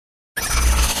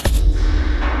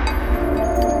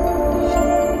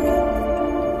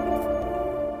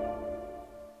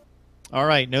All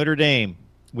right, Notre Dame.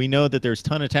 We know that there's a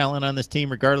ton of talent on this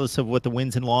team, regardless of what the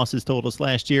wins and losses told us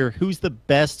last year. Who's the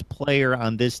best player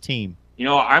on this team?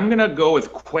 I'm going to go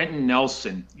with Quentin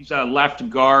Nelson. He's a left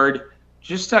guard.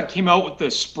 Just came out with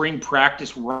the spring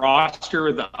practice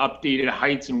roster, the updated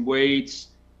heights and weights.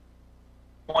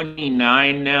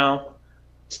 29 now,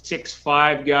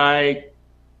 6'5" guy.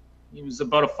 He was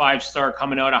about a 5-star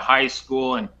coming out of high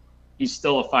school, and he's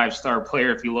still a 5-star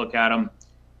player if you look at him.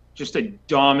 Just a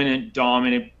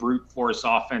dominant brute force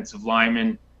offensive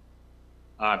lineman.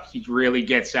 He really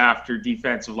gets after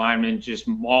defensive linemen, just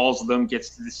mauls them,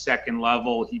 gets to the second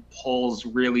level. He pulls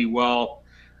really well.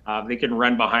 They can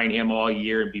run behind him all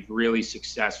year and be really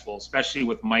successful, especially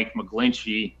with Mike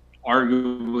McGlinchey,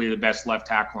 arguably the best left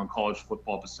tackle in college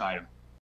football beside him.